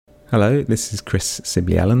Hello, this is Chris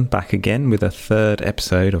Sibley-Allen back again with a third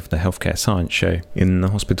episode of the Healthcare Science Show. In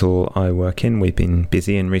the hospital I work in, we've been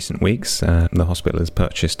busy in recent weeks. The hospital has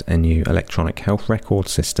purchased a new electronic health record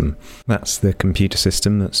system. That's the computer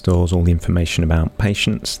system that stores all the information about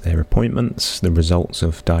patients, their appointments, the results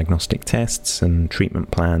of diagnostic tests and treatment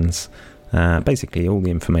plans. Basically all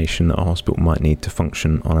the information that a hospital might need to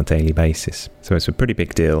function on a daily basis. So it's a pretty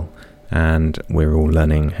big deal. And we're all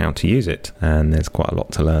learning how to use it, and there's quite a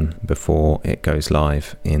lot to learn before it goes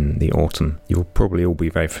live in the autumn. You'll probably all be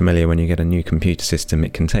very familiar when you get a new computer system.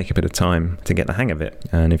 It can take a bit of time to get the hang of it,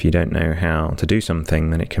 and if you don't know how to do something,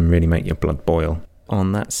 then it can really make your blood boil.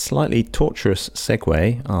 On that slightly tortuous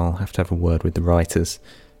segue, I'll have to have a word with the writers.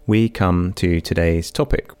 We come to today's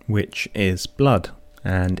topic, which is blood.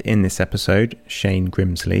 And in this episode, Shane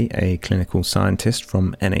Grimsley, a clinical scientist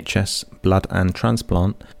from NHS Blood and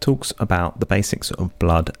Transplant, talks about the basics of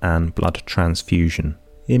blood and blood transfusion.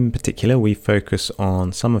 In particular, we focus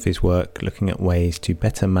on some of his work looking at ways to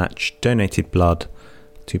better match donated blood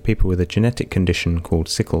to people with a genetic condition called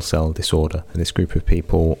sickle cell disorder. This group of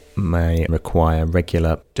people may require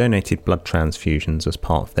regular donated blood transfusions as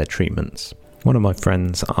part of their treatments. One of my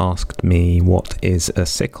friends asked me, what is a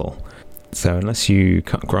sickle? So unless you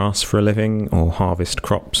cut grass for a living or harvest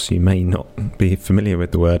crops, you may not be familiar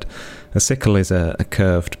with the word. A sickle is a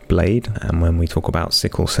curved blade, and when we talk about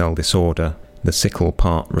sickle cell disorder, the sickle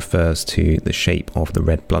part refers to the shape of the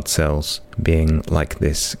red blood cells being like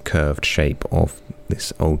this curved shape of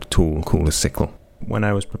this old tool called a sickle. When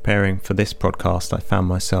I was preparing for this podcast, I found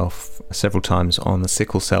myself several times on the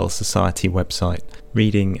Sickle Cell Society website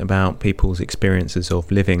reading about people's experiences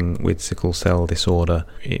of living with sickle cell disorder.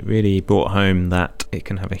 It really brought home that it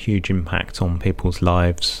can have a huge impact on people's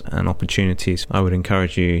lives and opportunities. I would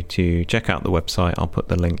encourage you to check out the website. I'll put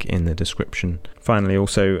the link in the description. Finally,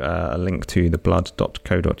 also a link to the blood.co.uk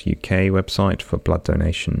website for blood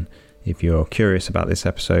donation. If you're curious about this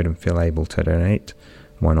episode and feel able to donate,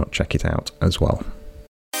 why not check it out as well?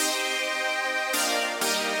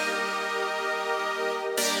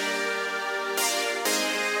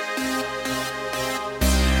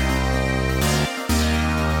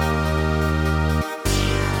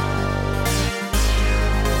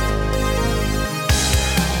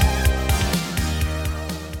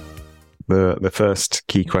 The first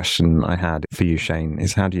key question I had for you, Shane,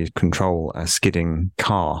 is how do you control a skidding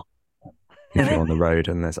car if you're on the road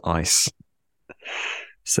and there's ice?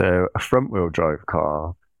 So a front-wheel drive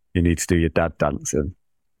car, you need to do your dad dancing.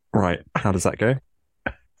 Right. How does that go?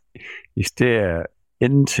 You steer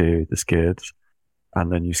into the skids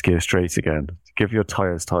and then you steer straight again to give your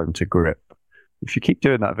tyres time to grip. If you keep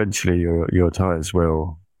doing that, eventually your tyres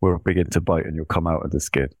will begin to bite and you'll come out of the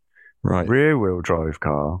skid. Right. Rear-wheel drive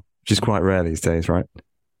car. Which is quite rare these days, right?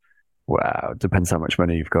 Wow, it depends how much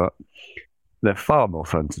money you've got. They're far more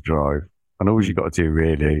fun to drive. And all you've got to do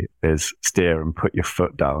really is steer and put your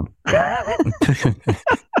foot down.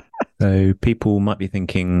 So people might be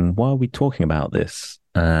thinking, why are we talking about this?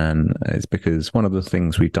 And it's because one of the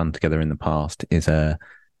things we've done together in the past is a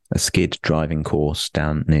skid driving course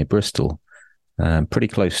down near Bristol, pretty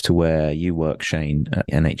close to where you work, Shane, at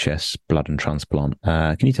NHS Blood and Transplant.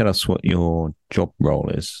 Can you tell us what your job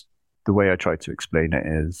role is? The way I try to explain it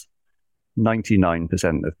is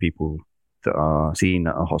 99% of people that are seen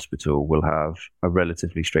at a hospital will have a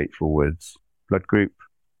relatively straightforward blood group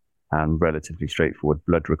and relatively straightforward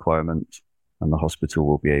blood requirement, and the hospital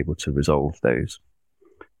will be able to resolve those.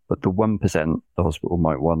 But the 1% the hospital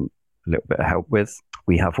might want a little bit of help with,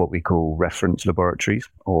 we have what we call reference laboratories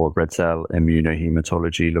or red cell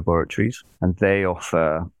immunohematology laboratories, and they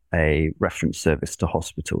offer a reference service to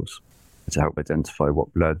hospitals to help identify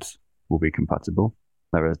what bloods will be compatible.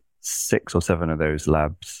 There are 6 or 7 of those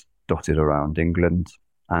labs dotted around England,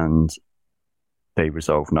 and they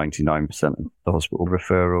resolve 99% of the hospital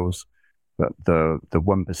referrals. But the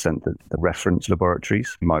 1% that the reference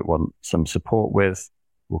laboratories might want some support with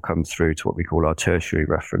will come through to what we call our tertiary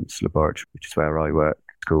reference laboratory, which is where I work.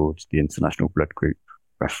 It's called the International Blood Group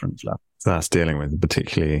Reference Lab. So that's dealing with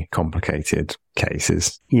particularly complicated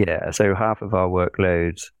cases. Yeah, so half of our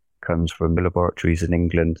workload comes from the laboratories in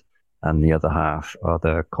England, and the other half are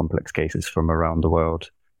the complex cases from around the world.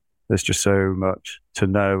 There's just so much to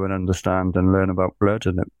know and understand and learn about blood,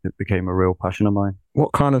 and it became a real passion of mine.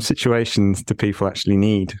 What kind of situations do people actually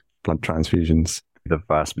need blood transfusions? The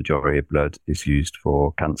vast majority of blood is used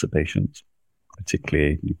for cancer patients,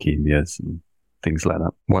 particularly leukemias and things like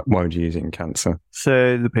that. Why would you use it in cancer?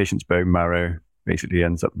 So the patient's bone marrow basically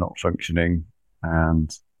ends up not functioning,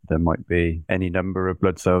 and there might be any number of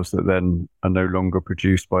blood cells that then are no longer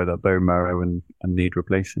produced by that bone marrow and need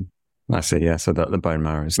replacing. I see, yeah. So the bone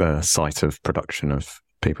marrow is the site of production of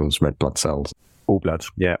people's red blood cells. All blood,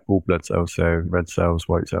 yeah, all blood cells, so red cells,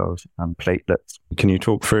 white cells, and platelets. Can you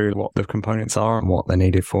talk through what the components are and what they're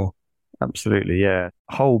needed for? Absolutely, yeah.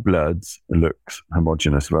 Whole blood looks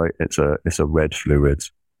homogeneous, right? It's a red fluid,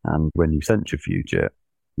 and when you centrifuge it,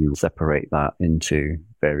 you separate that into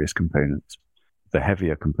various components. The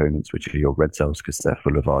heavier components, which are your red cells, because they're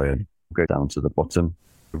full of iron, go down to the bottom.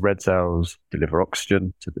 The red cells deliver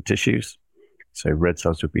oxygen to the tissues. So red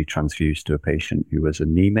cells would be transfused to a patient who was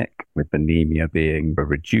anemic, with anemia being a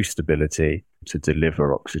reduced ability to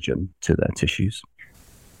deliver oxygen to their tissues.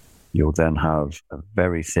 You'll then have a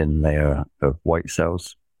very thin layer of white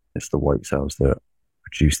cells. It's the white cells that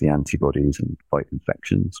produce the antibodies and fight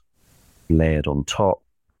infections. Layered on top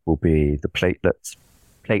will be the platelets.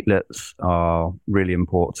 Platelets are really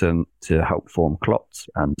important to help form clots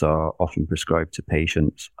and are often prescribed to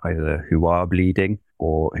patients either who are bleeding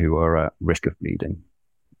or who are at risk of bleeding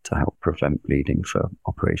to help prevent bleeding for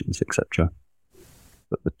operations, etc.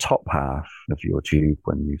 But the top half of your tube,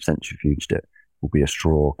 when you've centrifuged it, will be a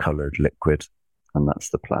straw-coloured liquid, and that's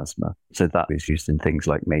the plasma. So that is used in things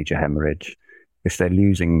like major hemorrhage. If they're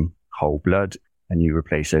losing whole blood and you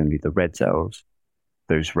replace only the red cells,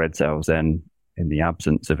 those red cells then, in the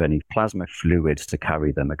absence of any plasma fluids to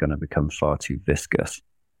carry them, are going to become far too viscous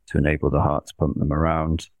to enable the heart to pump them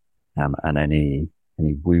around, and any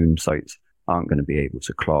wound sites aren't going to be able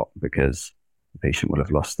to clot because the patient will have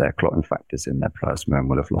lost their clotting factors in their plasma and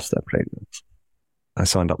will have lost their platelets. I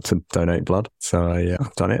signed up to donate blood, so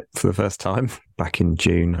I've done it for the first time. Back in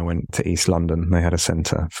June, I went to East London. They had a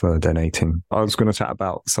centre for donating. I was going to chat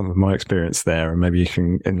about some of my experience there, and maybe you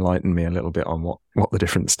can enlighten me a little bit on what the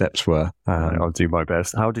different steps were. I'll do my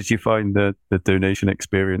best. How did you find the donation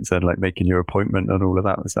experience and like making your appointment and all of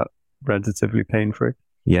that? Was that relatively pain-free?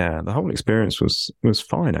 Yeah, the whole experience was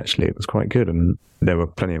fine, actually. It was quite good, and there were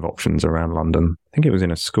plenty of options around London. I think it was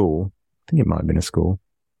in a school. I think it might have been a school.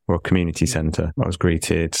 Or a community centre. I was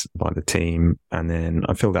greeted by the team, and then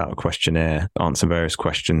I filled out a questionnaire, answered various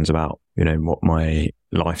questions about, what my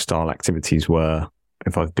lifestyle activities were,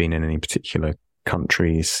 if I've been in any particular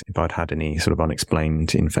countries, if I'd had any sort of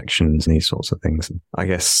unexplained infections and these sorts of things. And I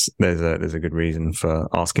guess there's a good reason for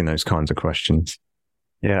asking those kinds of questions.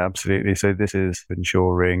 Yeah, absolutely. So this is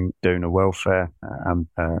ensuring donor welfare and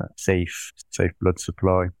safe blood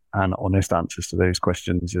supply. And honest answers to those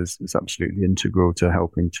questions is absolutely integral to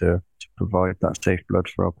helping to provide that safe blood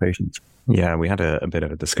for our patients. Yeah, we had a bit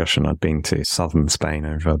of a discussion. I'd been to southern Spain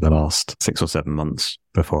over the last 6 or 7 months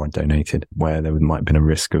before I donated, where there might have been a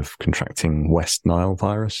risk of contracting West Nile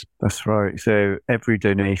virus. That's right. So every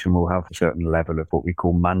donation will have a certain level of what we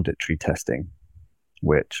call mandatory testing,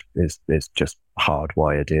 which is just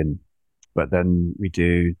hardwired in. But then we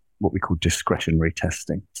do what we call discretionary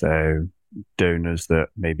testing. So donors that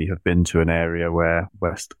maybe have been to an area where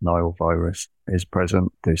West Nile virus is present,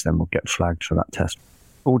 those then will get flagged for that test.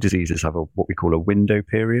 All diseases have what we call a window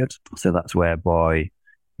period. So that's whereby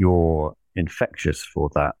you're infectious for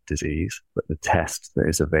that disease, but the test that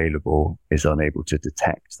is available is unable to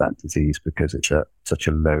detect that disease because it's at such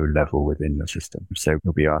a low level within the system. So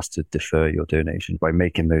you'll be asked to defer your donation. By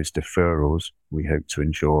making those deferrals, we hope to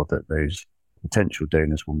ensure that those potential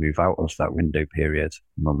donors will move out of that window period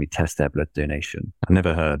when we test their blood donation. I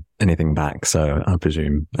never heard anything back, so I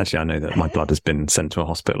presume, actually I know that my blood has been sent to a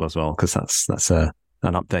hospital as well, because that's an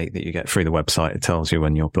update that you get through the website. It tells you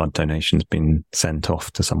when your blood donation's been sent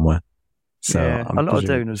off to somewhere. So yeah, a lot of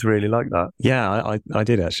donors really like that. Yeah, I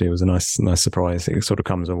did actually. It was a nice surprise. It sort of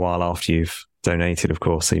comes a while after you've donated, of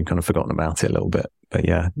course, so you've kind of forgotten about it a little bit. But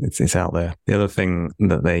yeah, it's out there. The other thing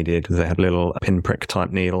that they did was they had a little pinprick type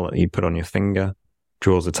needle that you put on your finger,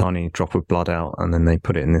 draws a tiny drop of blood out, and then they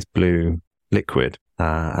put it in this blue liquid,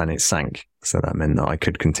 and it sank. So that meant that I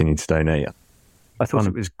could continue to donate. I thought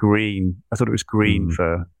it was green. I thought it was green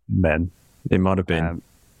for men. It might have been.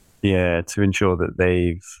 Yeah, to ensure that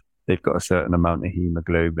they've got a certain amount of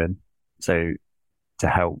hemoglobin. So to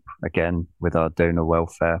help again with our donor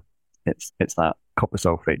welfare, it's that copper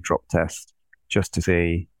sulfate drop test, just to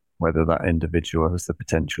see whether that individual has the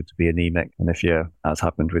potential to be anemic. And if as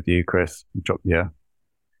happened with you, Chris, you drop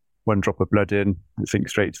one drop of blood in, it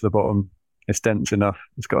sinks straight to the bottom. It's dense enough.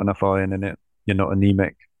 It's got enough iron in it. You're not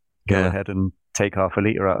anemic. Go ahead and take half a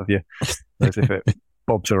litre out of you. Whereas if it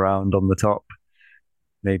bobs around on the top,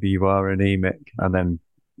 maybe you are anemic. And then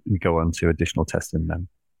we go on to additional testing then.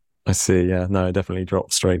 I see, yeah. No, it definitely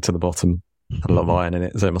dropped straight to the bottom. Had a lot of iron in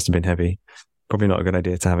it, so it must have been heavy. Probably not a good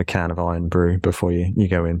idea to have a can of iron brew before you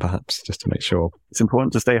go in, perhaps, just to make sure. It's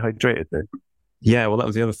important to stay hydrated, though. Yeah, well, that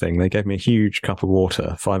was the other thing. They gave me a huge cup of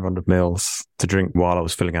water, 500 mils, to drink while I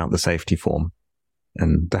was filling out the safety form,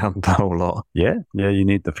 and downed the whole lot. Yeah, you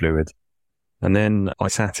need the fluid. And then I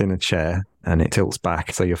sat in a chair and it tilts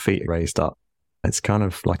back, so your feet are raised up. It's kind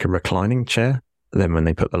of like a reclining chair. Then when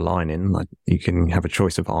they put the line in, like, you can have a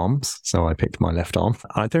choice of arms. So I picked my left arm.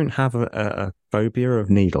 I don't have a phobia of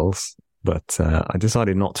needles, but I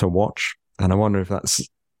decided not to watch. And I wonder if that's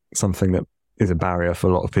something that is a barrier for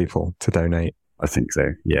a lot of people to donate. I think so,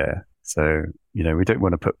 yeah. So, we don't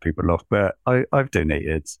want to put people off, but I've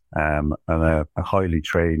donated. I'm a highly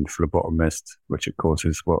trained phlebotomist, which of course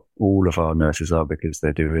is what all of our nurses are because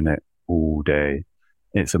they're doing it all day.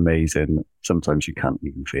 It's amazing. Sometimes you can't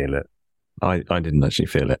even feel it. I didn't actually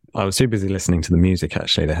feel it. I was too busy listening to the music,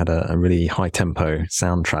 actually. They had a really high-tempo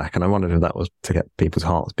soundtrack, and I wondered if that was to get people's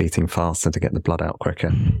hearts beating faster, to get the blood out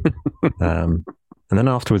quicker. And then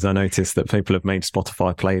afterwards, I noticed that people have made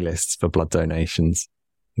Spotify playlists for blood donations,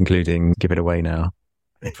 including Give It Away Now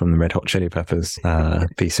from the Red Hot Chili Peppers,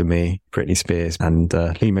 Piece of Me, Britney Spears, and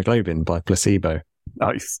Hemoglobin by Placebo.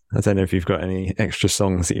 Nice. I don't know if you've got any extra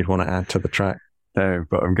songs that you'd want to add to the track. No,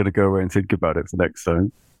 but I'm going to go away and think about it for next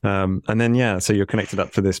time. And then, so you're connected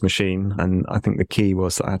up to this machine. And I think the key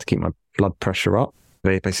was that I had to keep my blood pressure up.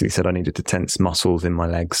 They basically said I needed to tense muscles in my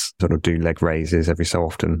legs, sort of do leg raises every so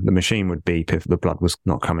often. The machine would beep if the blood was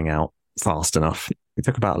not coming out fast enough. It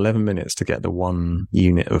took about 11 minutes to get the 1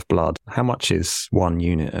 unit of blood. How much is 1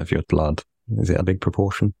 unit of your blood? Is it a big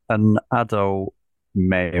proportion? An adult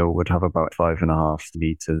male would have about 5.5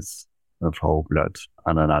 litres of whole blood,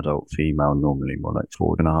 and an adult female normally more like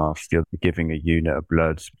 4.5. You're giving a unit of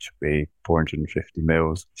blood, which would be 450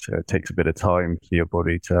 mils. So it takes a bit of time for your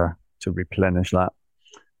body to replenish that.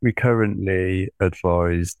 We currently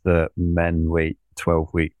advise that men wait 12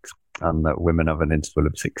 weeks and that women have an interval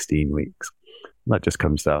of 16 weeks. That just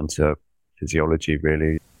comes down to physiology,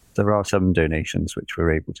 really. There are some donations which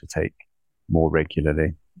we're able to take more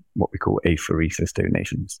regularly, what we call apheresis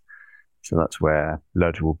donations. So that's where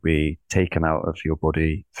blood will be taken out of your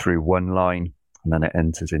body through one line, and then it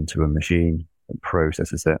enters into a machine that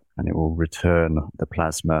processes it, and it will return the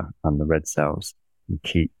plasma and the red cells and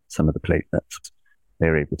keep some of the platelets.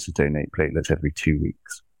 They're able to donate platelets every 2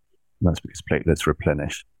 weeks. And that's because platelets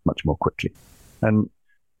replenish much more quickly. And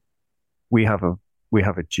we have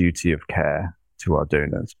a duty of care to our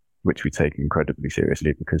donors, which we take incredibly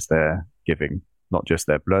seriously because they're giving not just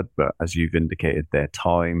their blood, but as you've indicated, their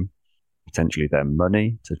time, potentially their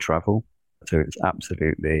money to travel. So it's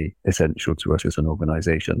absolutely essential to us as an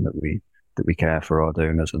organization that we care for our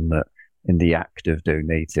donors, and that in the act of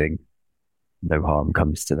donating, no harm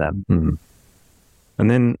comes to them. Mm. And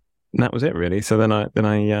then that was it, really. So then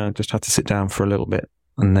I just had to sit down for a little bit,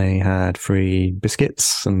 and they had free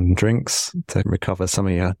biscuits and drinks to recover some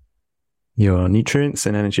of your nutrients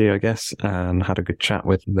and energy, I guess, and had a good chat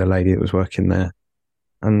with the lady that was working there.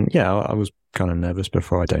 And yeah, I was kind of nervous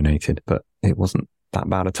before I donated, but it wasn't that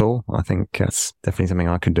bad at all. I think it's definitely something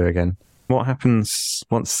I could do again. What happens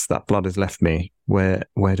once that blood has left me? Where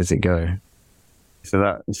does it go? So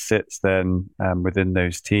that sits then within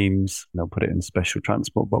those teams. They'll put it in special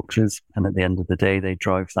transport boxes. And at the end of the day, they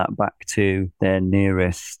drive that back to their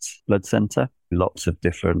nearest blood centre. Lots of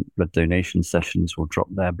different blood donation sessions will drop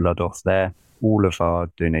their blood off there. All of our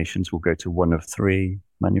donations will go to one of 3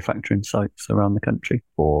 manufacturing sites around the country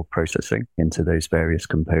for processing into those various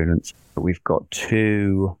components. But we've got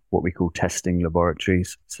 2 what we call testing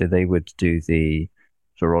laboratories. So they would do the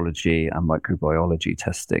virology and microbiology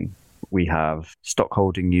testing. We have stock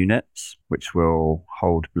holding units, which will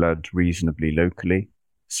hold blood reasonably locally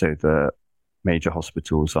so that major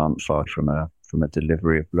hospitals aren't far from a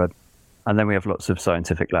delivery of blood. And then we have lots of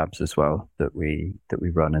scientific labs as well that we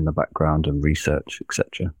run in the background, and research,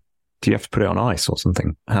 etc. Do you have to put it on ice or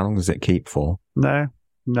something? How long does it keep for? No.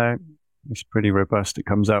 It's pretty robust. It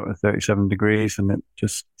comes out at 37 degrees and it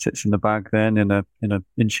just sits in the bag then in a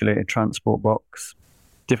insulated transport box.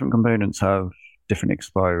 Different components have different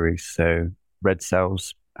expiries. So red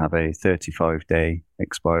cells have a 35-day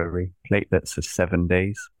expiry. Platelets are 7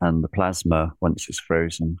 days. And the plasma, once it's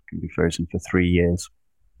frozen, can be frozen for 3 years.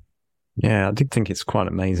 Yeah, I did think it's quite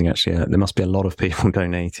amazing, actually. There must be a lot of people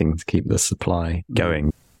donating to keep the supply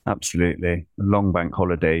going. Absolutely. Long bank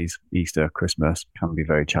holidays, Easter, Christmas can be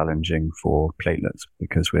very challenging for platelets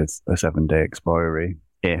because with a 7-day expiry,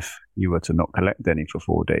 if you were to not collect any for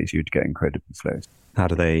 4 days, you'd get incredibly slow. How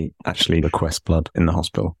do they actually request blood in the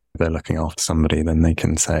hospital? If they're looking after somebody, then they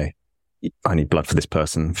can say, I need blood for this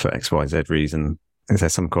person for XYZ reason. Is there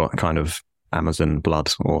some kind of Amazon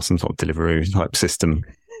blood or some sort of delivery type system?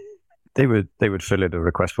 They would fill in a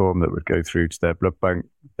request form that would go through to their blood bank.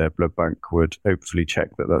 Their blood bank would hopefully check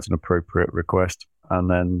that that's an appropriate request, and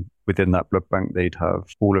then within that blood bank, they'd have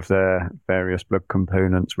all of their various blood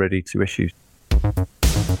components ready to issue.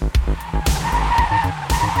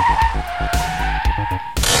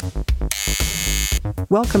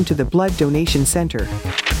 Welcome to the Blood Donation Center.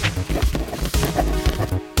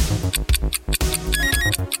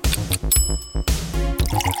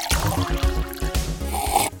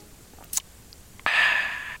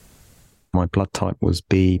 My blood type was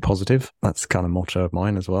B positive. That's the kind of motto of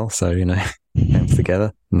mine as well. So, hands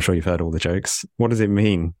together. I'm sure you've heard all the jokes. What does it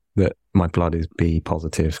mean that my blood is B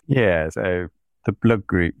positive? Yeah, so the blood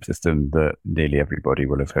group system that nearly everybody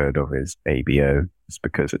will have heard of is ABO. It's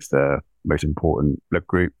because it's the most important blood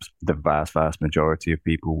groups. The vast, vast majority of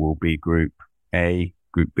people will be group A,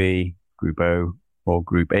 group B, group O, or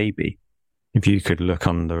group AB. If you could look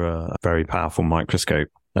under a very powerful microscope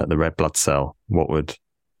at the red blood cell, what would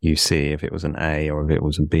you see if it was an A or if it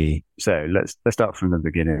was a B? So let's start from the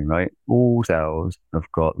beginning, right? All cells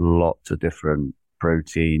have got lots of different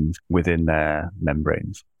proteins within their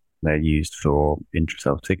membranes. They're used for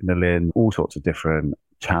intracell signaling, all sorts of different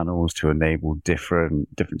channels to enable different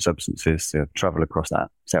substances to travel across that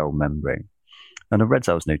cell membrane. And a red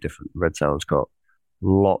cell is no different. Red cell's got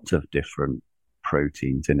lots of different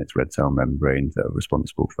proteins in its red cell membrane that are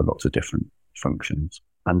responsible for lots of different functions.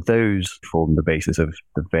 And those form the basis of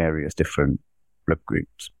the various different blood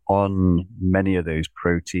groups. On many of those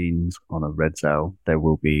proteins on a red cell, there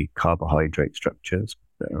will be carbohydrate structures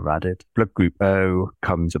that are added. Blood group O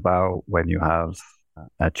comes about when you have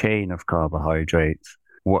a chain of carbohydrates.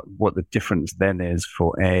 What the difference then is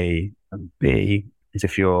for A and B is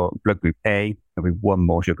if you're blood group A, there'll be one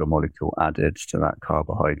more sugar molecule added to that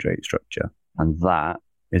carbohydrate structure. And that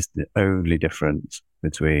is the only difference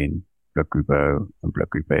between blood group O and blood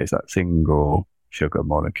group A, is that single sugar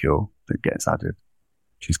molecule that gets added,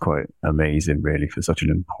 which is quite amazing, really, for such an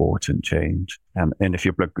important change. And if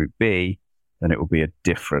you're blood group B, then it will be a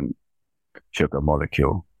different sugar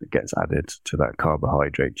molecule that gets added to that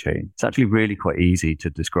carbohydrate chain. It's actually really quite easy to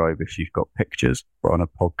describe if you've got pictures, but on a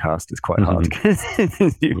podcast, it's quite hard because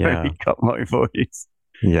you've only got my voice.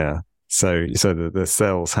 Yeah. So the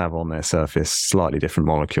cells have on their surface slightly different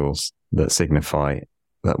molecules that signify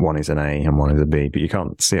that one is an A and one is a B, but you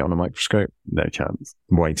can't see it on a microscope. No chance.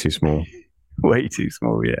 Way too small. Way too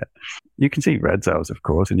small, yeah. You can see red cells, of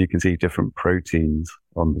course, and you can see different proteins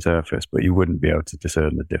on the surface, but you wouldn't be able to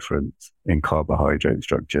discern the difference in carbohydrate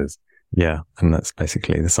structures. Yeah, and that's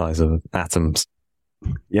basically the size of atoms.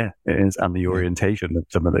 Yeah, it is, and the orientation of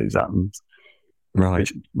some of those atoms. Right.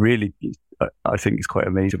 Which really, I think, is quite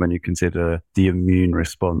amazing when you consider the immune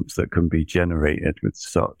response that can be generated with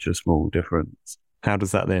such a small difference. How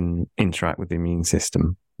does that then interact with the immune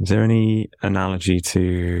system? Is there any analogy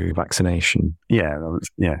to vaccination? Yeah,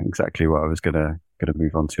 exactly what I was gonna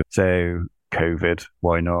move on to. So COVID,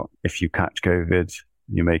 why not? If you catch COVID,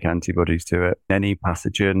 you make antibodies to it. Any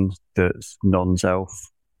pathogen that's non-self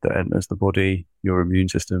that enters the body, your immune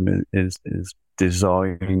system is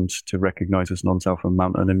designed to recognize as non-self and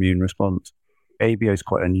mount an immune response. ABO is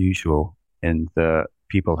quite unusual in that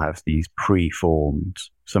people have these preformed,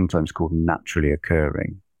 sometimes called naturally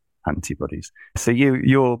occurring antibodies. So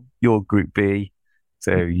you're group B,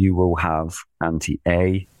 so you will have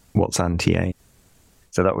anti-A. What's anti-A?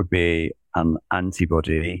 So that would be an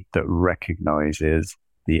antibody that recognizes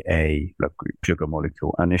the A blood group sugar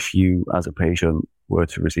molecule. And if you, as a patient, were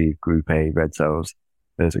to receive group A red cells,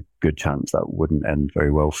 there's a good chance that wouldn't end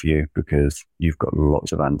very well for you because you've got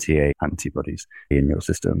lots of anti-A antibodies in your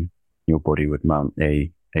system. Your body would mount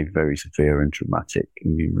a very severe and traumatic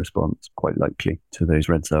immune response, quite likely, to those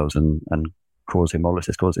red cells and cause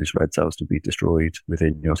hemolysis, cause those red cells to be destroyed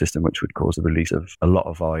within your system, which would cause the release of a lot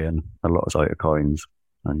of iron, a lot of cytokines,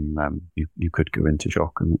 and you could go into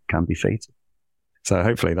shock and it can be fatal. So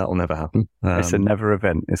hopefully that will never happen. It's a never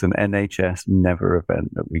event. It's an NHS never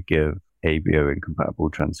event that we give ABO incompatible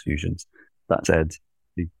transfusions. That said,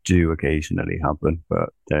 they do occasionally happen, but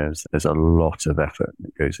there's a lot of effort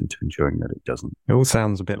that goes into ensuring that it doesn't. It all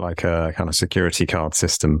sounds a bit like a kind of security card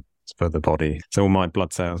system for the body. So all my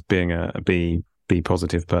blood cells, being a B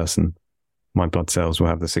positive person, my blood cells will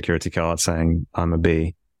have the security card saying, I'm a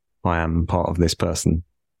B, I am part of this person.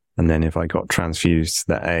 And then if I got transfused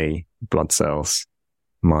the A blood cells,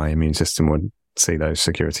 my immune system would see those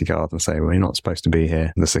security cards and say, well, you're not supposed to be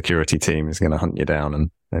here. The security team is going to hunt you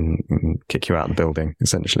down and kick you out of the building,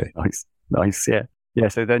 essentially. Nice, yeah. Yeah,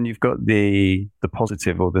 so then you've got the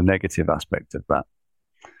positive or the negative aspect of that.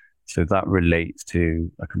 So that relates to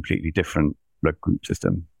a completely different blood group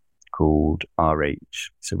system called RH.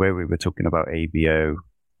 So where we were talking about ABO,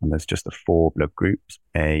 and there's just the 4 blood groups,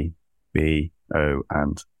 A, B, O,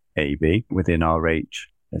 and AB. Within RH,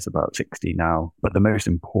 there's about 60 now. But the most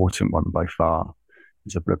important one by far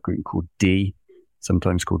is a blood group called D,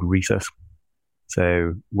 sometimes called rhesus.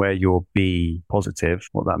 So where you're B positive,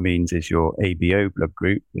 what that means is your ABO blood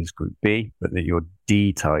group is group B, but that your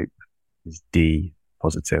D type is D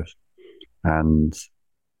positive. And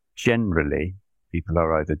generally, people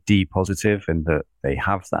are either D positive in that they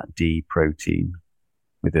have that D protein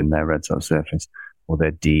within their red cell surface, or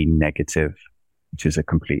they're D negative, which is a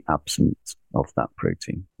complete absence of that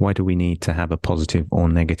protein. Why do we need to have a positive or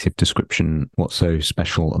negative description? What's so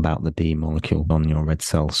special about the D molecule on your red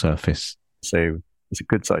cell surface? So it's a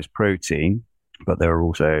good sized protein, but there are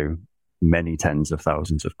also many tens of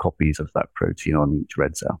thousands of copies of that protein on each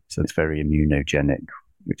red cell. So it's very immunogenic,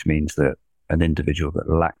 which means that an individual that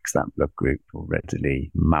lacks that blood group will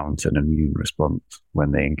readily mount an immune response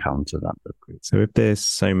when they encounter that blood group. So if there's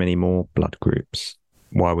so many more blood groups,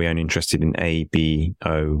 why are we only interested in A, B,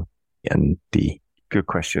 O, and D? Good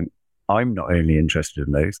question. I'm not only interested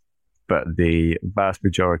in those, but the vast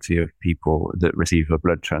majority of people that receive a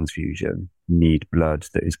blood transfusion need blood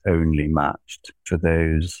that is only matched for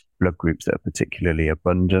those blood groups that are particularly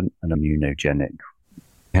abundant and immunogenic.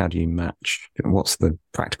 How do you match? What's the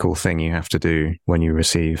practical thing you have to do when you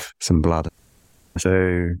receive some blood?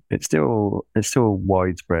 So it's still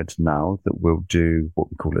widespread now that we'll do what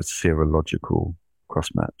we call a serological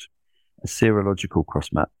cross-match. A serological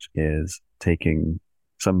cross-match is taking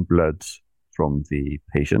some blood from the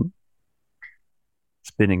patient,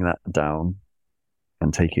 spinning that down,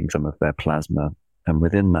 and taking some of their plasma. And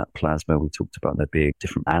within that plasma, we talked about there being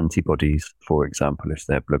different antibodies. For example, if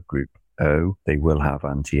they're blood group O, they will have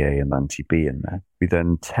anti-A and anti-B in there. We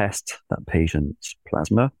then test that patient's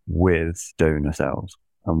plasma with donor cells.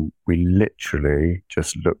 And we literally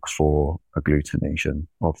just look for agglutination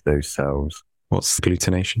of those cells. What's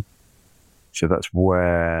agglutination? So that's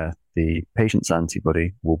where the patient's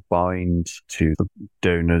antibody will bind to the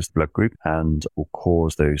donor's blood group and will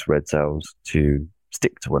cause those red cells to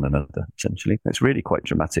stick to one another, essentially. It's really quite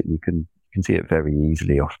dramatic. You can see it very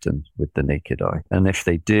easily often with the naked eye. And if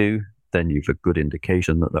they do, then you've a good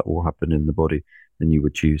indication that that will happen in the body, then you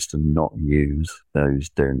would choose to not use those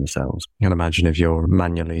donor cells. You can imagine if you're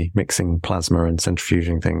manually mixing plasma and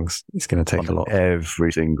centrifuging things, it's going to take a lot.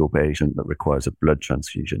 Every single patient that requires a blood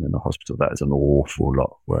transfusion in the hospital, that is an awful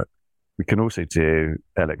lot of work. We can also do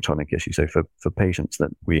electronic issues. So for patients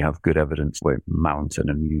that we have good evidence won't mount an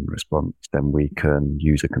immune response, then we can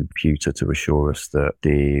use a computer to assure us that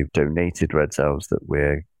the donated red cells that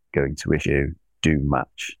we're going to issue do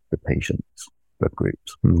match the patient's blood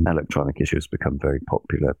groups. Electronic issues become very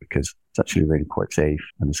popular because it's actually really quite safe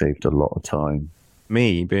and saved a lot of time.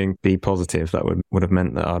 Me being B positive, that would have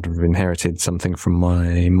meant that I'd have inherited something from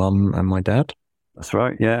my mum and my dad. That's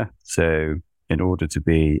right, yeah. So in order to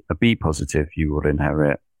be a B positive, you will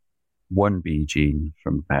inherit one B gene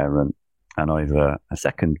from a parent and either a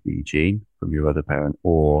second B gene from your other parent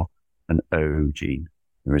or an O gene.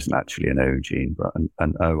 There isn't actually an O gene, but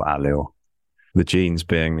an O allele. The genes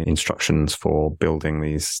being the instructions for building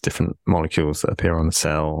these different molecules that appear on the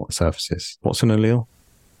cell surfaces. What's an allele?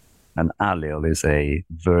 An allele is a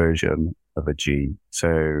version of a gene.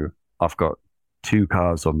 So I've got 2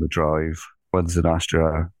 cars on the drive. One's an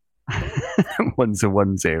Astra, one's a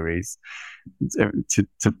 1 Series.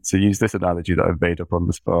 To use this analogy that I've made up on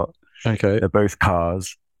the spot. Okay. They're both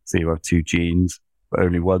cars, so you have 2 genes, but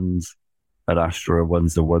only one's an Astra,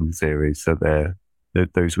 one's the 1 Series. So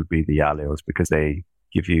those would be the alleles because they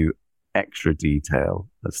give you extra detail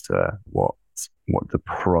as to what the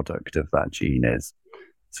product of that gene is.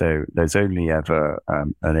 So there's only ever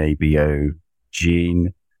an ABO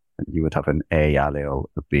gene, and you would have an A allele,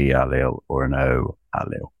 a B allele, or an O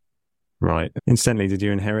allele. Right. Incidentally, did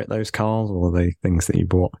you inherit those cars, or were they things that you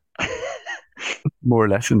bought? More or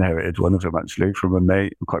less inherited one of them, actually, from a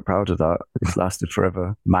mate. I'm quite proud of that. It's lasted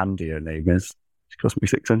forever. Mandy, her name is. She cost me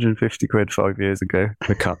 650 quid 5 years ago.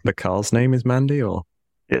 The car's name is Mandy, or?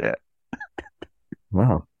 Yeah.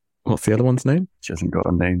 Wow. What's the other one's name? She hasn't got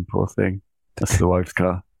a name, poor thing. That's the wife's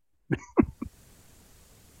car.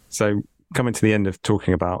 So, coming to the end of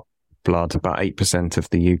talking about blood, about 8% of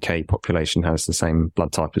the UK population has the same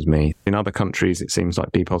blood type as me. In other countries, it seems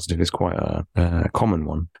like B positive is quite a common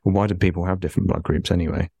one. Well, why do people have different blood groups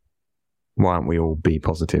anyway? Why aren't we all B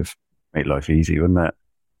positive? Make life easy, wouldn't it?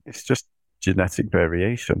 It's just genetic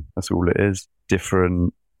variation. That's all it is.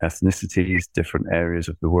 Different ethnicities, different areas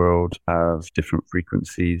of the world have different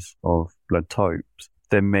frequencies of blood types.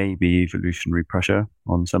 There may be evolutionary pressure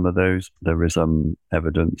on some of those. There is some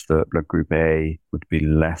evidence that blood group A would be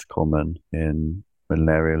less common in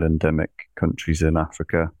malarial endemic countries in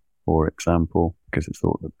Africa, for example, because it's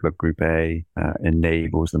thought that blood group A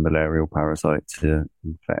enables the malarial parasite to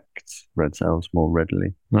infect red cells more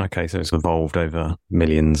readily. Okay, so it's evolved over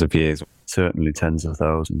millions of years. Certainly tens of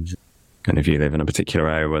thousands. And if you live in a particular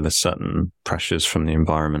area where there's certain pressures from the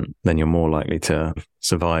environment, then you're more likely to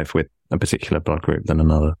survive with a particular blood group than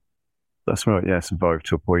another. That's right, yeah, survive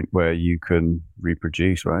to a point where you can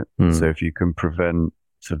reproduce, right? So if you can prevent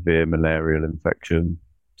severe malarial infection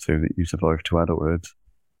so that you survive to adulthood,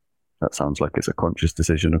 that sounds like it's a conscious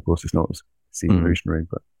decision. Of course, it's not. It's evolutionary,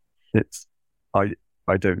 but it's.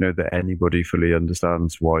 I don't know that anybody fully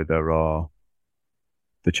understands why there are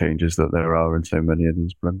the changes that there are in so many of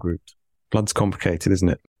these blood groups. Blood's complicated, isn't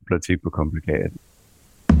it? Blood's super complicated.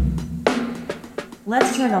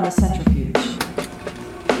 Let's turn on the centrifuge.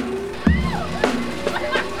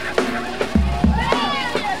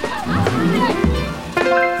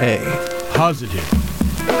 A.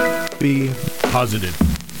 Positive. B. Positive.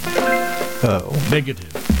 O.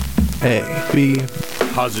 Negative. A. B.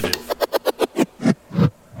 Positive.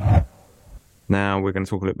 Now we're going to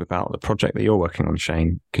talk a little bit about the project that you're working on,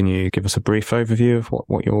 Shane. Can you give us a brief overview of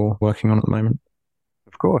what you're working on at the moment?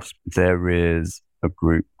 Of course. There is a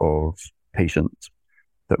group of patients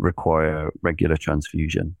that require regular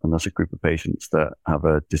transfusion. And that's a group of patients that have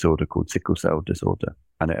a disorder called sickle cell disorder.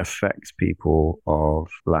 And it affects people of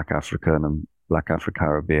Black African and Black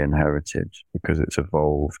Afro-Caribbean heritage because it's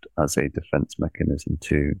evolved as a defense mechanism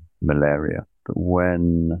to malaria. But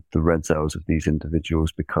when the red cells of these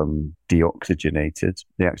individuals become deoxygenated,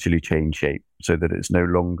 they actually change shape so that it's no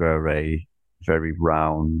longer a very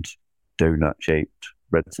round, donut-shaped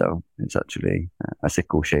red cell. It's actually a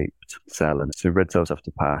sickle-shaped cell. And so red cells have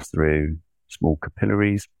to pass through small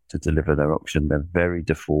capillaries to deliver their oxygen. They're very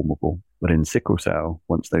deformable. But in sickle cell,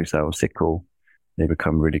 once those cells sickle, they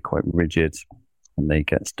become really quite rigid and they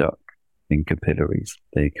get stuck in capillaries.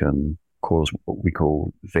 They can cause what we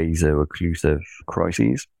call vaso-occlusive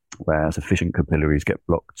crises, where sufficient capillaries get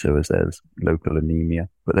blocked so as there's local anemia.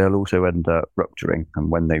 But they'll also end up rupturing.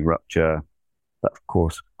 And when they rupture, that of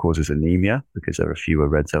course causes anemia because there are fewer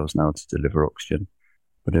red cells now to deliver oxygen.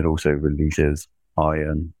 But it also releases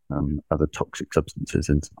iron and other toxic substances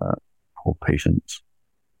into that poor patient's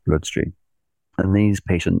bloodstream. And these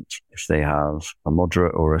patients, if they have a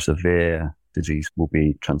moderate or a severe disease, will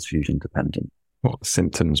be transfusion dependent. What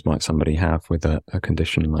symptoms might somebody have with a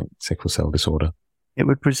condition like sickle cell disorder? It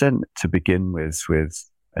would present to begin with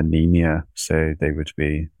anemia. So they would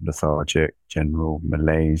be lethargic, general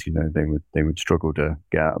malaise. They would struggle to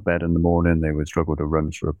get out of bed in the morning. They would struggle to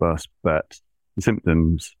run for a bus. But the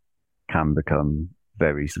symptoms can become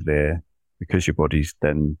very severe because your body's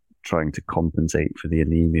then trying to compensate for the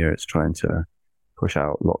anemia. It's trying to push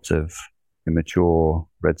out lots of immature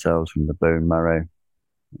red cells from the bone marrow.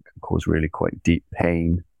 It can cause really quite deep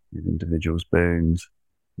pain in individuals' bones.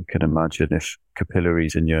 You can imagine if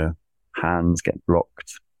capillaries in your hands get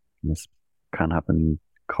blocked, this can happen in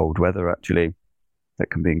cold weather actually,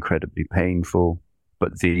 that can be incredibly painful.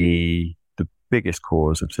 But the biggest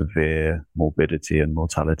cause of severe morbidity and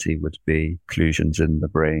mortality would be occlusions in the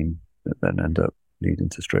brain that then end up leading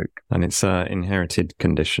to stroke. And it's an inherited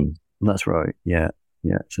condition. That's right, yeah.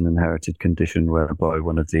 Yeah, it's an inherited condition whereby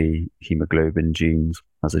one of the hemoglobin genes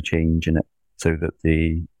has a change in it so that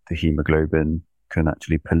the hemoglobin can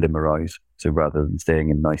actually polymerize. So rather than staying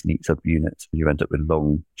in nice, neat subunits, you end up with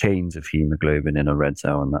long chains of hemoglobin in a red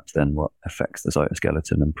cell, and that's then what affects the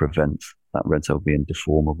cytoskeleton and prevents that red cell being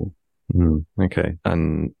deformable. Okay.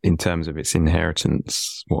 And in terms of its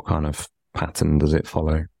inheritance, what kind of pattern does it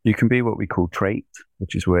follow? You can be what we call trait,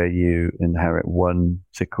 which is where you inherit one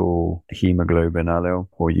sickle hemoglobin allele,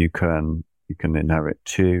 or you can inherit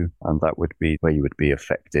two, and that would be where you would be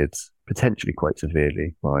affected potentially quite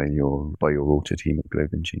severely by your altered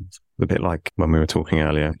hemoglobin genes. A bit like when we were talking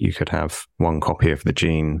earlier, you could have one copy of the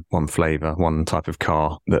gene, one flavor, one type of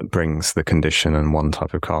car that brings the condition and one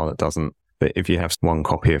type of car that doesn't. But if you have one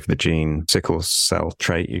copy of the gene sickle cell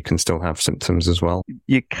trait, you can still have symptoms as well.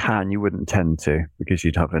 You can, you wouldn't tend to, because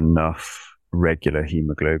you'd have enough regular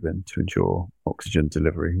hemoglobin to ensure oxygen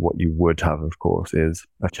delivery. What you would have, of course, is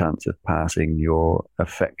a chance of passing your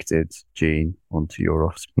affected gene onto your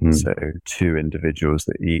offspring. So two individuals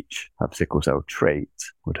that each have sickle cell trait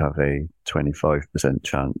would have a 25%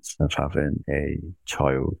 chance of having a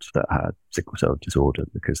child that had sickle cell disorder,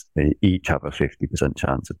 because they each have a 50%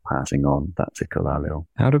 chance of passing on that sickle allele.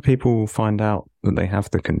 How do people find out that they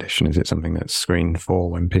have the condition? Is it something that's screened for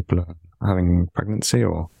when people are having pregnancy,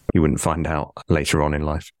 or? you wouldn't find out later on in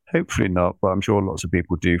life. Hopefully not, but I'm sure lots of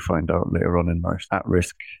people do find out later on in life. At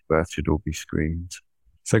risk birth should all be screened.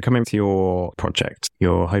 So coming to your project,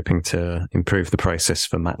 you're hoping to improve the process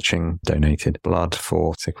for matching donated blood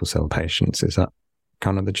for sickle cell patients. Is that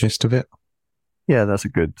kind of the gist of it? Yeah, that's a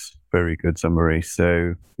very good summary.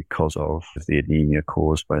 So because of the anemia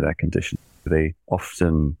caused by their condition, they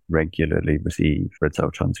often regularly receive red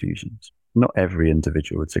cell transfusions. Not every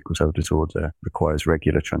individual with sickle cell disorder requires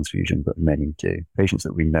regular transfusion, but many do. Patients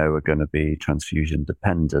that we know are going to be transfusion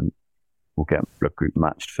dependent will get blood group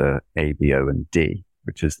matched for ABO and D,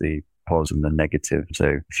 which is the pos and the negative.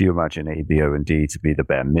 So if you imagine ABO and D to be the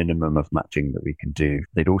bare minimum of matching that we can do,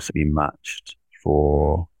 they'd also be matched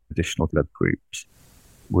for additional blood groups.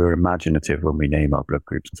 We're imaginative when we name our blood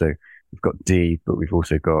groups. So we've got D, but we've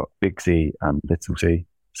also got big C and little c.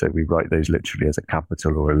 So we write those literally as a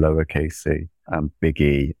capital or a lowercase c, and big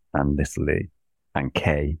E and little e. And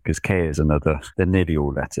K, because K is another, they're nearly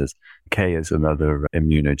all letters. K is another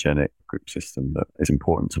immunogenic group system that is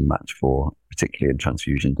important to match for, particularly in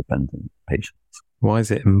transfusion-dependent patients. Why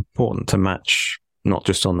is it important to match not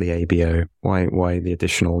just on the ABO? Why the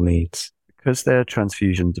additional needs? Because they're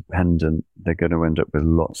transfusion-dependent, they're going to end up with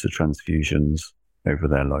lots of transfusions over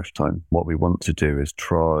their lifetime. What we want to do is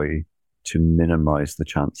try to minimize the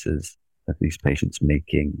chances of these patients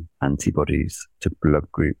making antibodies to blood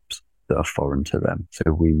groups that are foreign to them.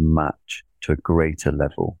 So we match to a greater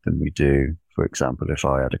level than we do, for example, if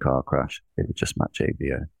I had a car crash, it would just match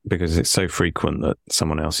ABO. Because it's so frequent that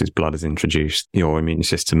someone else's blood is introduced, your immune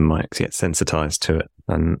system might get sensitized to it.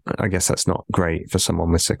 And I guess that's not great for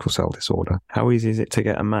someone with sickle cell disorder. How easy is it to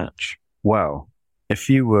get a match? Well, if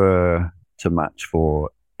you were to match for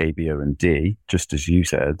ABO and D, just as you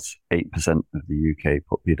said, 8% of the UK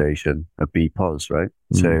population are B pos, right?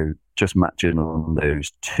 So just matching on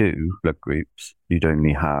those two blood groups, you'd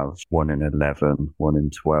only have 1 in 11, 1 in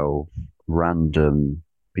 12 random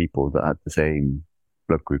people that had the same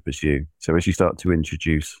blood group as you. So as you start to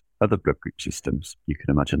introduce other blood group systems, you can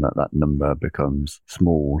imagine that that number becomes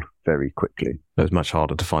small very quickly. So it's much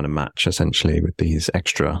harder to find a match, essentially, with these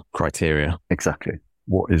extra criteria. Exactly.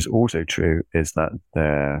 What is also true is that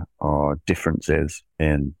there are differences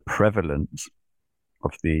in prevalence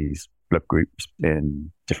of these blood groups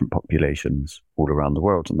in different populations all around the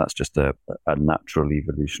world. And that's just a natural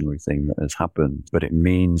evolutionary thing that has happened. But it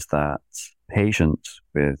means that patients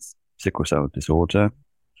with sickle cell disorder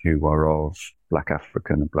who are of Black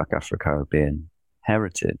African and Black Afro-Caribbean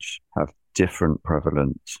heritage have different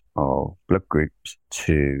prevalence of blood groups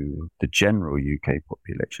to the general UK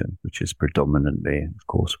population, which is predominantly, of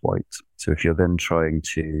course, white. So if you're then trying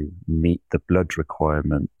to meet the blood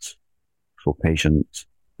requirements for patients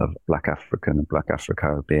of Black African and Black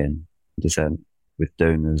Afro-Caribbean descent with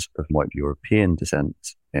donors of white European descent,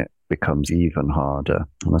 it becomes even harder.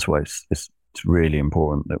 And that's why it's really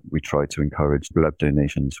important that we try to encourage blood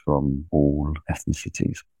donations from all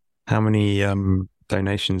ethnicities. How many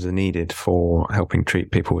donations are needed for helping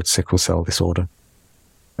treat people with sickle cell disorder?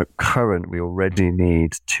 At current, we already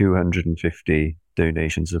need 250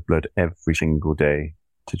 donations of blood every single day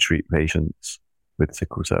to treat patients with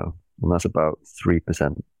sickle cell. And that's about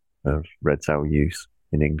 3% of red cell use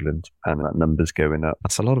in England. And that number's going up.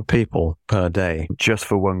 That's a lot of people per day. Just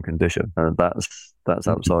for one condition. And that's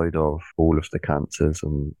outside of all of the cancers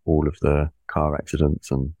and all of the car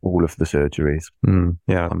accidents and all of the surgeries.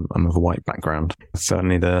 Yeah, I'm of a white background.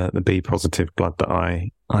 Certainly the B positive blood that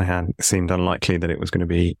I had seemed unlikely that it was going to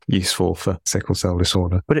be useful for sickle cell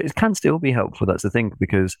disorder. But it can still be helpful, that's the thing,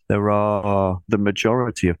 because the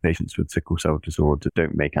majority of patients with sickle cell disorder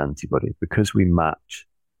don't make antibody. Because we match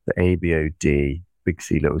the ABO-D, big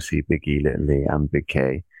C, little c, big E, little e, and big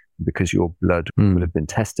K, because your blood will have been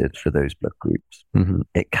tested for those blood groups.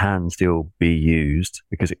 It can still be used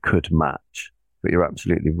because it could match. But you're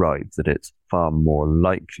absolutely right that it's far more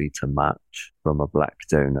likely to match from a black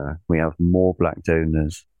donor. We have more black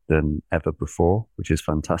donors than ever before, which is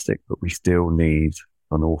fantastic, but we still need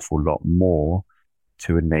an awful lot more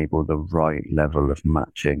to enable the right level of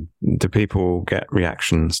matching. Do people get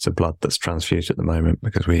reactions to blood that's transfused at the moment?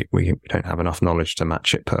 Because we don't have enough knowledge to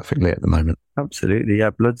match it perfectly at the moment. Absolutely, yeah.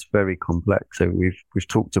 Blood's very complex. So we've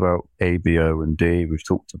talked about ABO and D. We've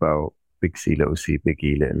talked about big C, little c, big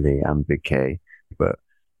E, little e, and big K. But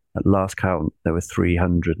at last count, there were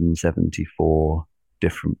 374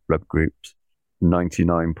 different blood groups.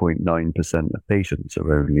 99.9% of patients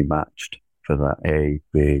are only matched for that A,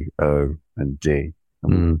 B, O, and D.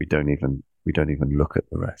 And we don't even look at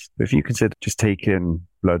the rest. But if you consider just taking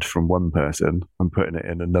blood from one person and putting it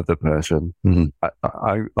in another person.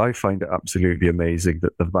 I find it absolutely amazing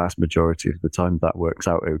that the vast majority of the time that works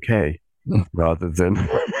out okay, rather than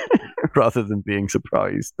being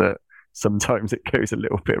surprised that sometimes it goes a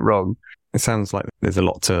little bit wrong. It sounds like there's a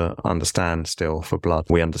lot to understand still for blood.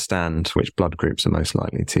 We understand which blood groups are most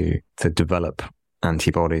likely to develop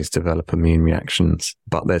antibodies, develop immune reactions,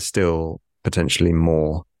 but there's still potentially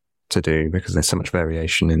more to do because there's so much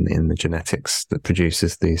variation in the genetics that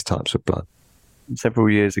produces these types of blood. Several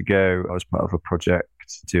years ago, I was part of a project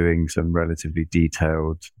doing some relatively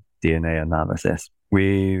detailed DNA analysis.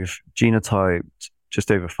 We've genotyped just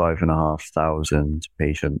over 5,500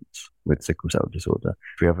 patients with sickle cell disorder.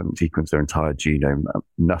 We haven't sequenced their entire genome,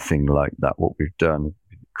 nothing like that. What we've done,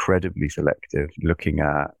 incredibly selective, looking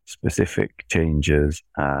at specific changes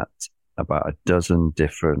at about a dozen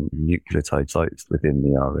different nucleotide sites within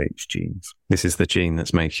the Rh genes. This is the gene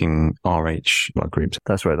that's making Rh blood groups.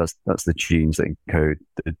 That's right. That's the genes that encode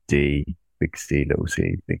the D, big C, little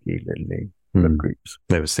c, big E, little e blood groups.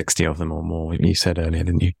 There were 60 of them or more, you said earlier,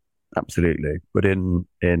 didn't you? Absolutely. But in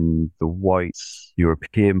the white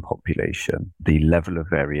European population, the level of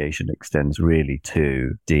variation extends really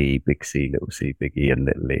to D, big C, little c, big E, and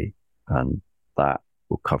little e. And that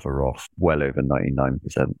will cover off well over 99%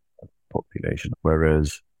 of the population.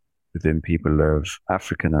 Whereas within people of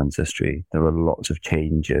African ancestry, there are lots of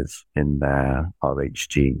changes in their Rh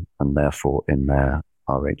gene and therefore in their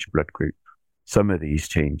Rh blood group. Some of these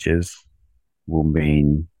changes will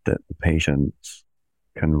mean that the patients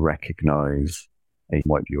can recognize a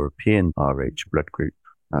white European Rh blood group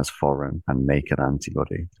as foreign and make an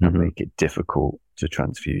antibody and make it difficult to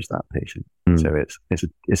transfuse that patient. So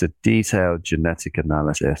it's a detailed genetic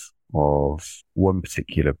analysis of one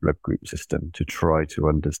particular blood group system to try to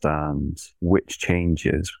understand which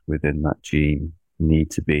changes within that gene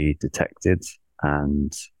need to be detected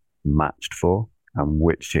and matched for, and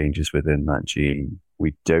which changes within that gene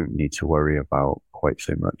we don't need to worry about quite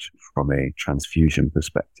so much from a transfusion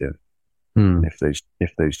perspective.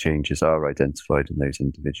 If those changes are identified in those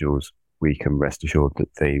individuals, we can rest assured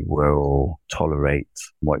that they will tolerate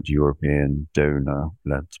white European donor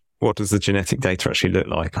blood. What does the genetic data actually look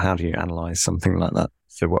like? How do you analyze something like that?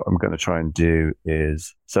 So what I'm going to try and do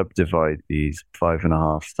is subdivide these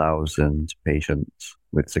 5,500 patients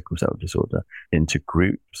with sickle cell disorder into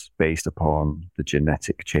groups based upon the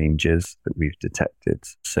genetic changes that we've detected.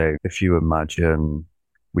 So if you imagine,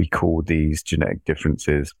 we call these genetic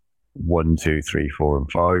differences 1, 2, 3, 4,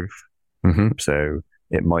 and 5. So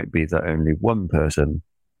it might be that only one person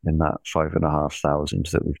in that 5,500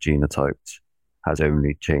 that we've genotyped has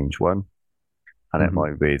only change 1. And it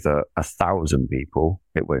might be that 1,000 people,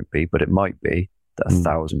 it won't be, but it might be that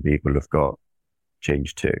 1,000 people have got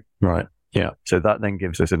change 2. Right. Yeah. So that then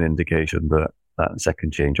gives us an indication that that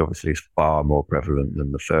second change obviously is far more prevalent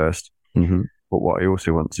than the first. But what I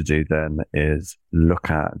also want to do then is look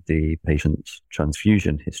at the patient's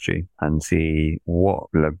transfusion history and see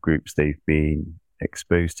what blood groups they've been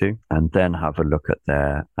exposed to, and then have a look at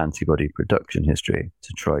their antibody production history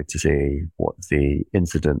to try to see what the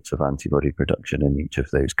incidence of antibody production in each of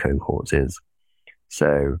those cohorts is.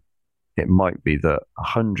 So it might be that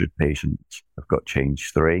 100 patients have got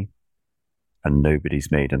change 3 and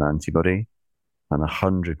nobody's made an antibody, and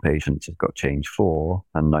 100 patients have got change 4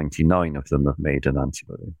 and 99 of them have made an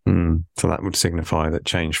antibody. So that would signify that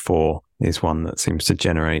change 4 is one that seems to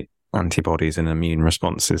generate antibodies and immune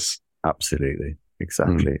responses. Absolutely.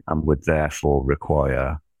 Exactly. And would therefore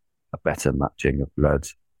require a better matching of blood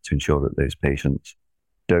to ensure that those patients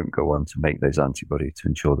don't go on to make those antibodies, to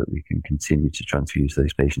ensure that we can continue to transfuse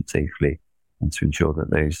those patients safely, and to ensure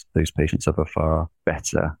that those patients have a far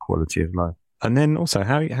better quality of life. And then also,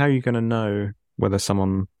 how are you going to know whether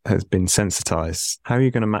someone has been sensitized? How are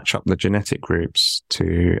you going to match up the genetic groups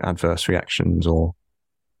to adverse reactions or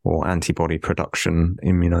antibody production,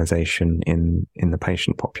 immunization in the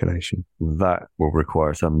patient population? That will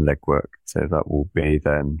require some legwork. So that will be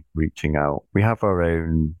then reaching out. We have our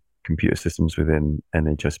own computer systems within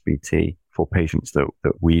NHSBT for patients that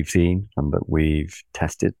we've seen and that we've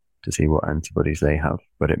tested to see what antibodies they have.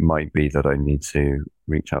 But it might be that I need to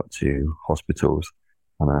reach out to hospitals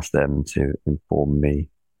and ask them to inform me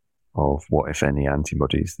of what, if any,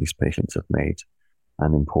 antibodies these patients have made.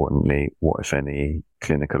 And importantly, what, if any,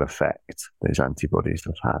 clinical effect those antibodies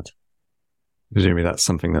have had. Presumably that's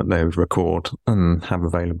something that they would record and have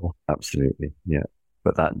available. Absolutely, yeah.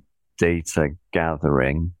 But that data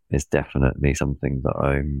gathering is definitely something that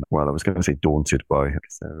I was going to say daunted by,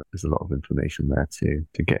 because there's a lot of information there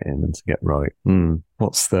to get in and to get right.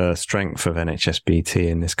 What's the strength of NHSBT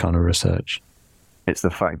in this kind of research? It's the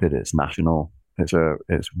fact that it's national.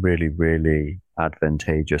 It's really, really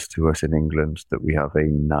advantageous to us in England that we have a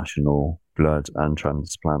national blood and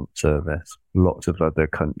transplant service. Lots of other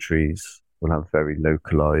countries will have very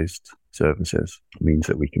localized services. It means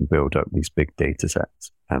that we can build up these big data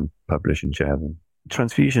sets and publish and share them.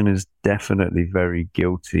 Transfusion is definitely very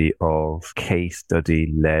guilty of case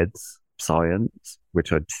study-led science,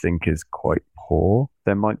 which I think is quite poor.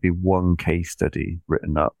 There might be one case study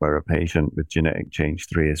written up where a patient with genetic change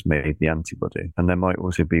 3 has made the antibody. And there might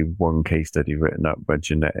also be one case study written up where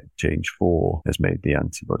genetic change 4 has made the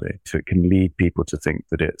antibody. So it can lead people to think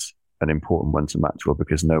that it's an important one to match for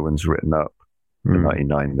because no one's written up the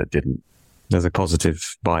 99 that didn't. There's a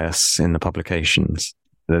positive bias in the publications.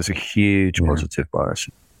 There's a huge positive bias.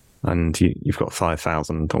 And you've got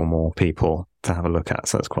 5,000 or more people to have a look at,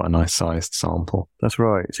 so it's quite a nice sized sample. That's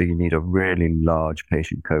right. So you need a really large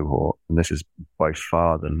patient cohort, and this is by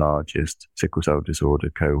far the largest sickle cell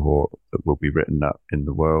disorder cohort that will be written up in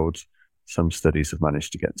the world. Some studies have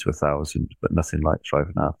managed to get to 1,000, but nothing like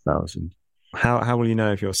 5,500. How will you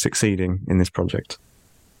know if you're succeeding in this project?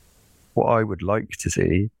 What I would like to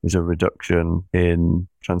see is a reduction in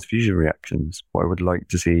transfusion reactions. What I would like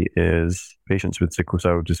to see is patients with sickle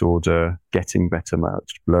cell disorder getting better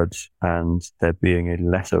matched blood and there being a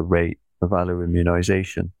lesser rate of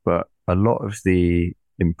alloimmunization. But a lot of the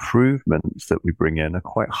improvements that we bring in are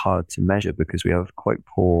quite hard to measure because we have quite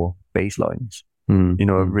poor baselines.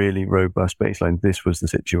 A really robust baseline. This was the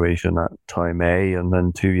situation at time A, and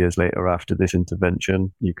then 2 years later after this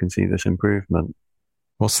intervention, you can see this improvement.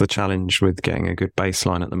 What's the challenge with getting a good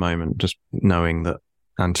baseline at the moment? Just knowing that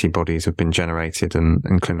antibodies have been generated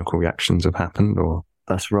and clinical reactions have happened, or?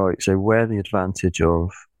 That's right. So where the advantage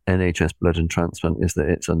of NHS Blood and Transplant is that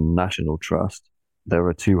it's a national trust. There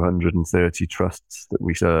are 230 trusts that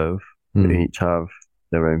we serve that each have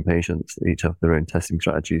their own patients, that each have their own testing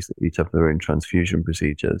strategies, that each have their own transfusion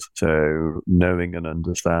procedures. So knowing and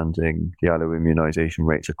understanding the alloimmunization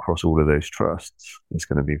rates across all of those trusts is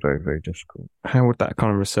going to be very, very difficult. How would that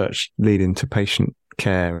kind of research lead into patient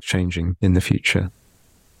care changing in the future?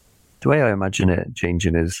 The way I imagine it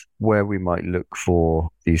changing is where we might look for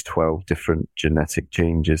these 12 different genetic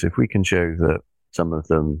changes. If we can show that some of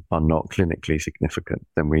them are not clinically significant,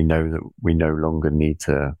 then we know that we no longer need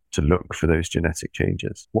to look for those genetic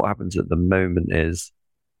changes. What happens at the moment is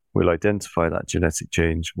we'll identify that genetic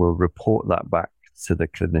change, we'll report that back to the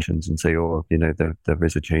clinicians and say, there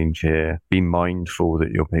is a change here. Be mindful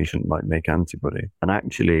that your patient might make antibody. And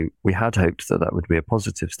actually, we had hoped that that would be a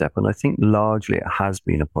positive step. And I think largely it has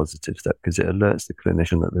been a positive step because it alerts the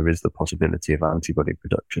clinician that there is the possibility of antibody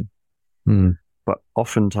production. But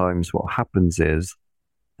oftentimes what happens is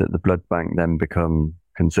that the blood bank then become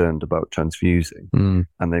concerned about transfusing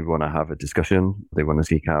and they want to have a discussion. They want to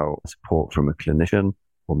seek out support from a clinician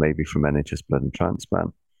or maybe from NHS Blood and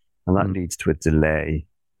Transplant. And that leads to a delay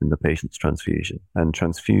in the patient's transfusion. And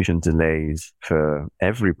transfusion delays for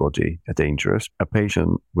everybody are dangerous. A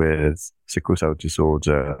patient with sickle cell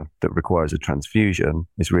disorder that requires a transfusion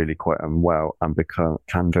is really quite unwell and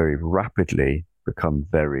can very rapidly become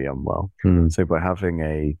very unwell. So by having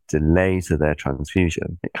a delay to their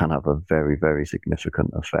transfusion, it can have a very, very significant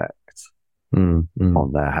effect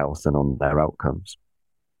on their health and on their outcomes.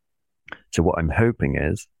 So what I'm hoping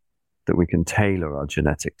is that we can tailor our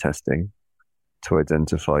genetic testing to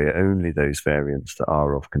identify only those variants that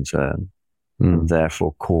are of concern and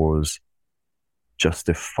therefore cause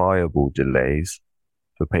justifiable delays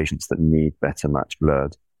for patients that need better matched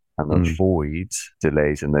blood and avoid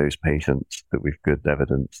delays in those patients that we've good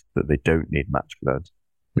evidence that they don't need matched blood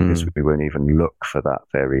because we won't even look for that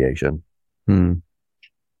variation. And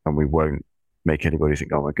we won't make anybody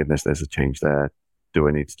think, oh my goodness, there's a change there. Do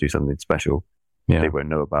I need to do something special? They won't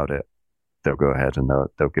know about it. They'll go ahead and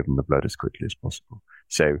they'll give them the blood as quickly as possible.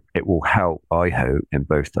 So it will help, I hope, in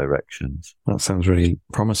both directions. That sounds really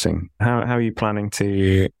promising. How are you planning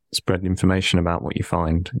to spread information about what you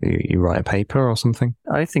find? You write a paper or something?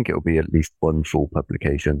 I think it'll be at least one full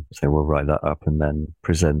publication. So we'll write that up and then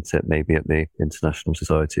present it maybe at the International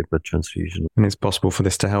Society of Blood Transfusion. And it's possible for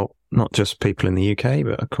this to help not just people in the UK,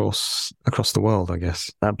 but of course across the world, I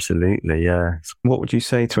guess. Absolutely, yeah. What would you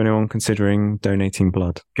say to anyone considering donating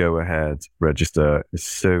blood? Go ahead, register. It's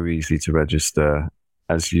so easy to register.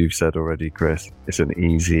 As you've said already, Chris, it's an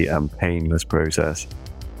easy and painless process.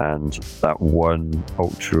 And that one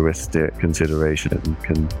altruistic consideration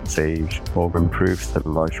can save or improve the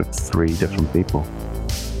life of 3 different people.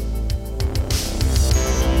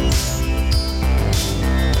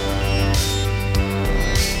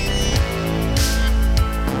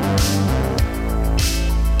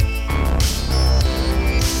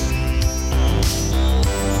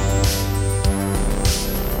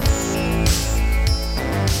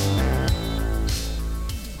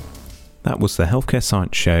 That was the Healthcare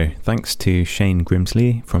Science Show. Thanks to Shane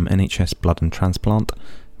Grimsley from NHS Blood and Transplant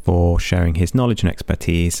for sharing his knowledge and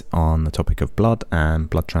expertise on the topic of blood and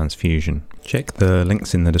blood transfusion. Check the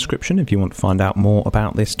links in the description if you want to find out more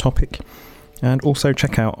about this topic. And also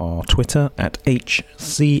check out our Twitter at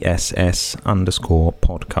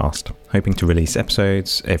HCSS_podcast. Hoping to release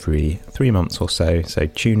episodes every 3 months or so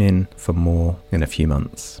tune in for more in a few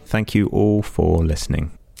months. Thank you all for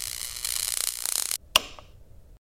listening.